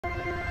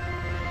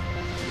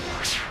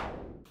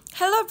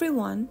Hello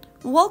everyone,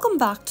 welcome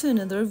back to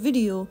another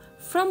video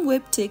from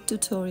Webtech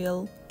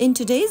Tutorial. In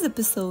today's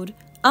episode,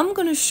 I'm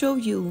gonna show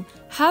you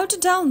how to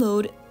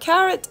download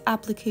Karrot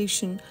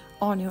application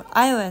on your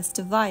iOS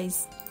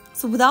device.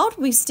 So without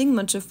wasting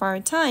much of our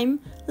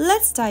time,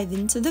 let's dive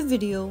into the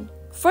video.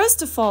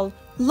 First of all,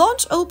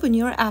 open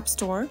your App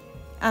Store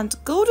and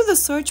go to the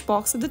search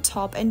box at the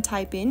top and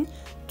type in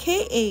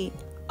Karrot,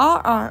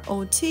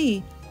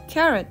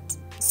 Karrot.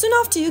 Soon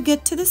after you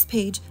get to this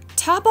page,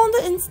 tap on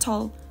the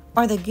install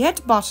or the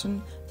get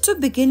button to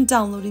begin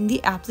downloading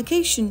the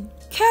application.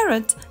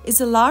 Karrot is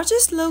the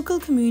largest local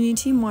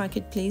community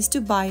marketplace to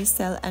buy,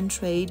 sell and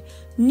trade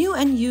new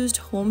and used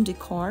home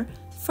decor,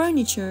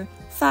 furniture,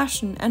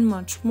 fashion and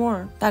much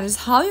more. That is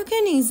how you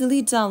can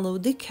easily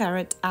download the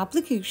Karrot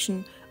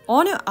application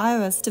on your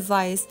iOS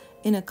device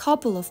in a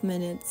couple of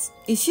minutes.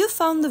 If you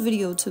found the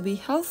video to be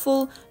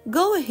helpful,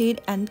 go ahead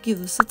and give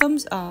us a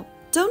thumbs up.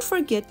 Don't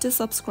forget to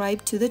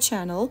subscribe to the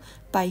channel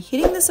by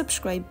hitting the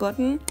subscribe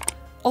button.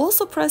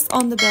 Also press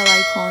on the bell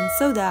icon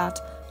so that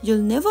you'll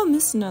never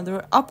miss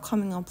another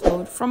upcoming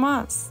upload from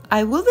us.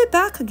 I will be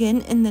back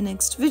again in the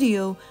next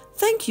video.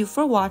 Thank you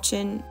for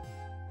watching.